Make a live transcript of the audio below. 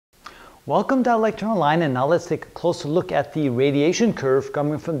Welcome to Lecture Online, and now let's take a closer look at the radiation curve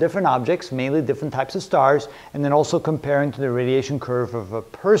coming from different objects, mainly different types of stars, and then also comparing to the radiation curve of a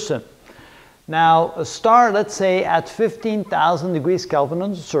person. Now, a star, let's say at 15,000 degrees Kelvin on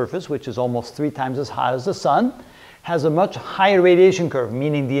the surface, which is almost 3 times as hot as the sun, has a much higher radiation curve,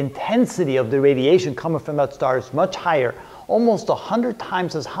 meaning the intensity of the radiation coming from that star is much higher, almost 100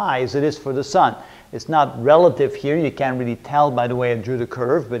 times as high as it is for the sun. It's not relative here. You can't really tell by the way I drew the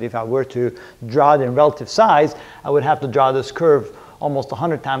curve, but if I were to draw it in relative size, I would have to draw this curve almost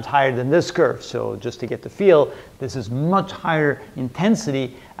 100 times higher than this curve. So just to get the feel, this is much higher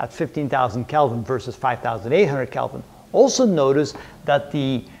intensity at 15,000 Kelvin versus 5,800 Kelvin. Also notice that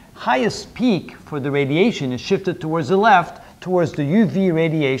the highest peak for the radiation is shifted towards the left, towards the UV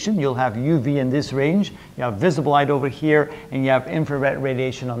radiation. You'll have UV in this range, you have visible light over here, and you have infrared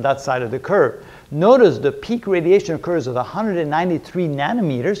radiation on that side of the curve. Notice the peak radiation occurs at 193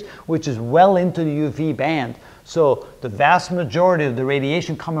 nanometers, which is well into the UV band. So the vast majority of the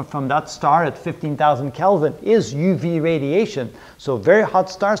radiation coming from that star at 15,000 Kelvin is UV radiation. So very hot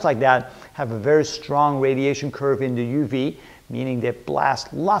stars like that have a very strong radiation curve in the UV, meaning they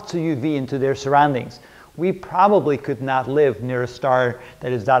blast lots of UV into their surroundings. We probably could not live near a star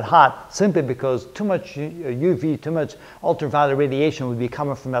that is that hot simply because too much UV, too much ultraviolet radiation would be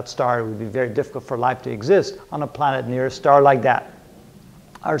coming from that star. It would be very difficult for life to exist on a planet near a star like that.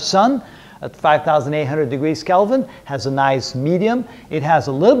 Our sun at 5,800 degrees Kelvin has a nice medium. It has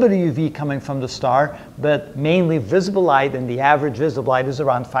a little bit of UV coming from the star, but mainly visible light, and the average visible light is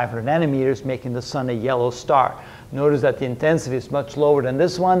around 500 nanometers, making the sun a yellow star. Notice that the intensity is much lower than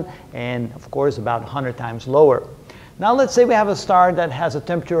this one, and of course about 100 times lower. Now let's say we have a star that has a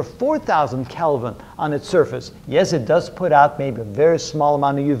temperature of 4,000 Kelvin on its surface. Yes, it does put out maybe a very small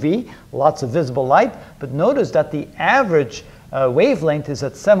amount of UV, lots of visible light, but notice that the average wavelength is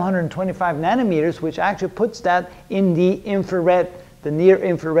at 725 nanometers, which actually puts that in the infrared, the near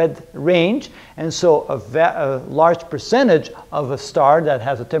infrared range. And so a large percentage of a star that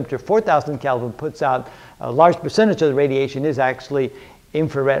has a temperature of 4,000 Kelvin puts out a large percentage of the radiation is actually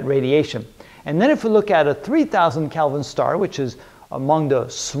infrared radiation. And then if we look at a 3,000 Kelvin star, which is among the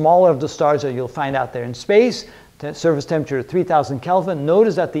smaller of the stars that you'll find out there in space, surface temperature of 3,000 Kelvin,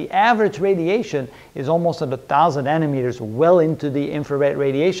 notice that the average radiation is almost at 1,000 nanometers, well into the infrared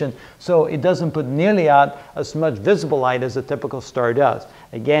radiation. So it doesn't put nearly out as much visible light as a typical star does.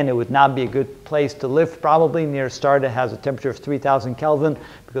 Again, it would not be a good place to live probably near a star that has a temperature of 3,000 Kelvin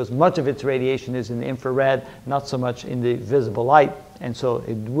because much of its radiation is in the infrared, not so much in the visible light. And so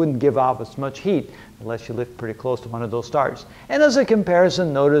it wouldn't give off as much heat unless you live pretty close to one of those stars. And as a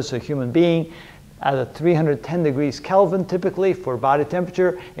comparison, notice a human being at a 310 degrees Kelvin, typically for body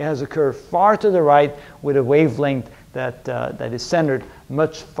temperature, it has a curve far to the right with a wavelength that is centered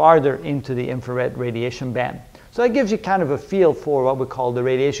much farther into the infrared radiation band. So that gives you kind of a feel for what we call the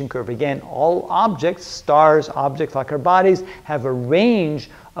radiation curve. Again, all objects, stars, objects like our bodies, have a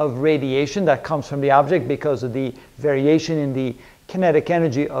range of radiation that comes from the object because of the variation in the kinetic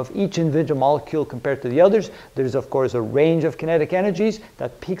energy of each individual molecule compared to the others. There's of course a range of kinetic energies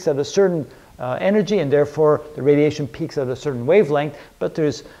that peaks at a certain energy, and therefore the radiation peaks at a certain wavelength, but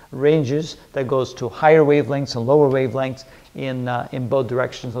there's ranges that goes to higher wavelengths and lower wavelengths in both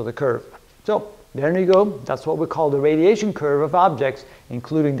directions of the curve. So there you go. That's what we call the radiation curve of objects,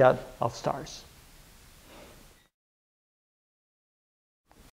 including that of stars.